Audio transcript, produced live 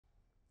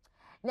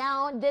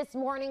Now, this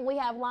morning, we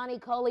have Lonnie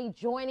Culley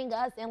joining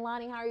us. And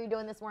Lonnie, how are you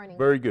doing this morning?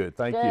 Very good,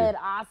 thank you. Good,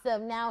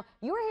 awesome. Now,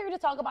 you are here to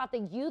talk about the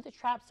Youth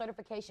Trap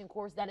Certification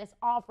course that is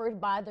offered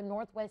by the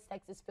Northwest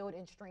Texas Field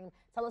and Stream.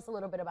 Tell us a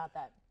little bit about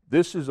that.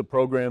 This is a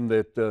program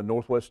that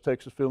Northwest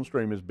Texas Field and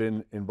Stream has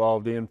been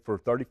involved in for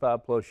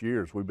 35 plus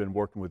years. We've been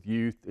working with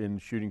youth in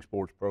shooting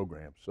sports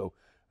programs, so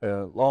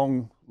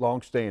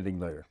long standing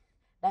there.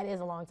 That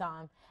is a long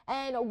time.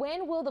 And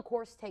when will the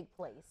course take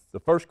place? The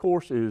first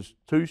course is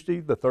Tuesday,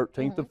 the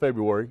 13th of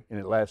February, and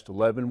it lasts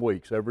 11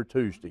 weeks every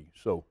Tuesday,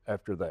 so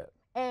after that.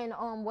 And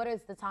what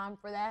is the time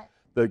for that?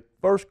 The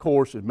first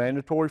course is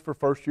mandatory for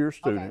first-year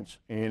students,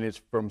 and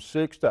it's from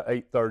 6 to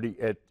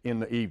 8:30 in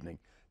the evening.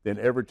 Then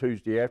every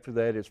Tuesday after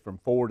that, it's from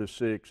 4 to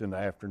 6 in the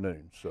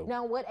afternoon. So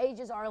now, what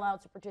ages are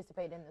allowed to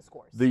participate in this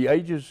course? The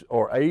ages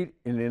are 8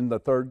 and in the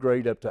 3rd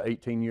grade up to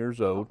 18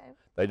 years old. Okay.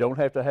 They don't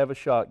have to have a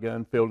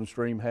shotgun. Field and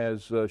Stream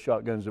has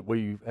shotguns that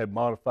we have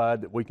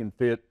modified that we can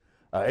fit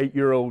an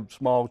 8-year-old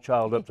small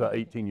child up to an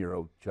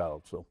 18-year-old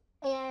child. So.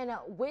 And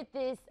with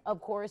this,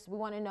 of course, we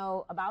want to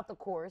know about the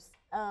course.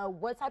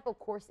 What type of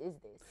course is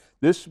this?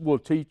 This will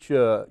teach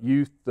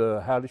youth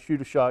how to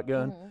shoot a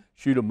shotgun,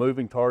 shoot a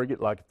moving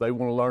target. Like if they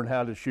want to learn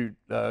how to shoot,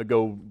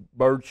 go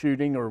bird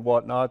shooting or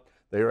whatnot,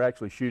 they are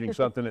actually shooting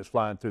something that's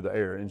flying through the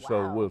air, and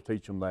so we'll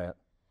teach them that.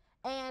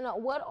 And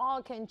what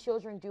all can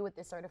children do with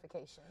this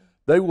certification?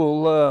 They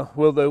will,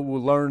 they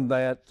will learn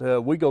that.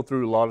 We go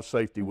through a lot of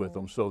safety with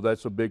them, so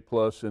that's a big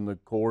plus in the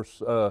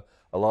course. A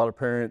lot of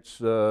parents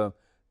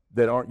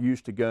that aren't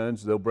used to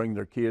guns, they'll bring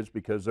their kids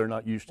because they're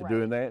not used to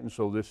doing that, and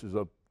so this is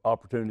an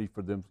opportunity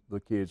for them, the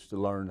kids, to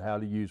learn how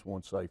to use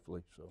one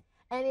safely. So.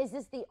 And is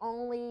this the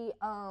only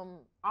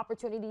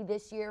opportunity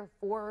this year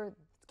for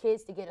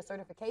kids to get a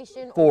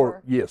certification?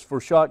 Yes, for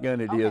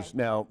shotgun it is.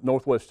 Now,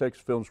 Northwest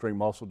Texas Field and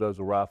Stream also does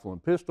a rifle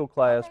and pistol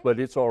class,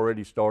 but it's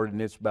already started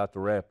and it's about to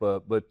wrap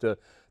up. But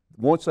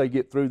once they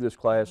get through this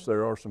class,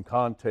 there are some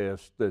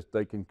contests that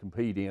they can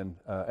compete in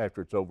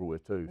after it's over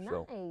with too. Nice.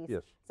 So,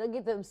 yes. So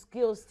get them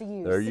skills to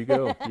use. There you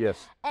go.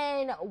 Yes.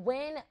 And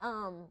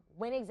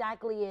when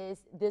exactly is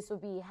this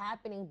would be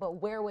happening?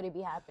 But where would it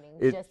be happening?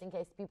 Just in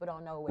case people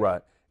don't know where.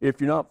 Right. If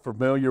you're not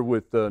familiar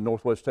with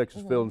Northwest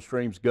Texas Field and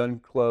Stream's Gun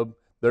Club,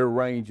 their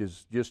range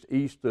is just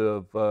east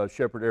of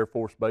Shepherd Air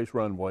Force Base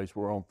runways.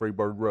 We're on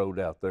Freebird Road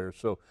out there.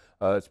 So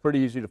it's pretty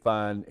easy to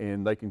find,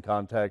 and they can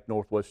contact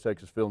Northwest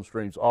Texas Field and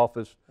Stream's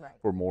office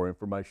for more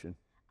information.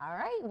 All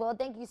right. Well,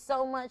 thank you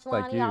so much,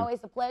 Lonnie. Thank you.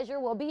 Always a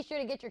pleasure. Well, be sure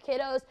to get your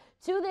kiddos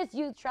to this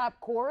Youth Trap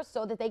course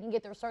so that they can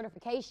get their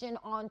certification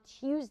on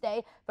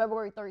Tuesday,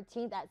 February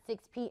 13th at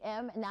 6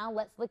 p.m. Now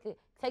let's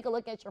take a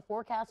look at your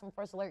forecast from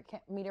First Alert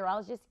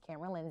meteorologist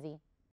Cameron Lindsay.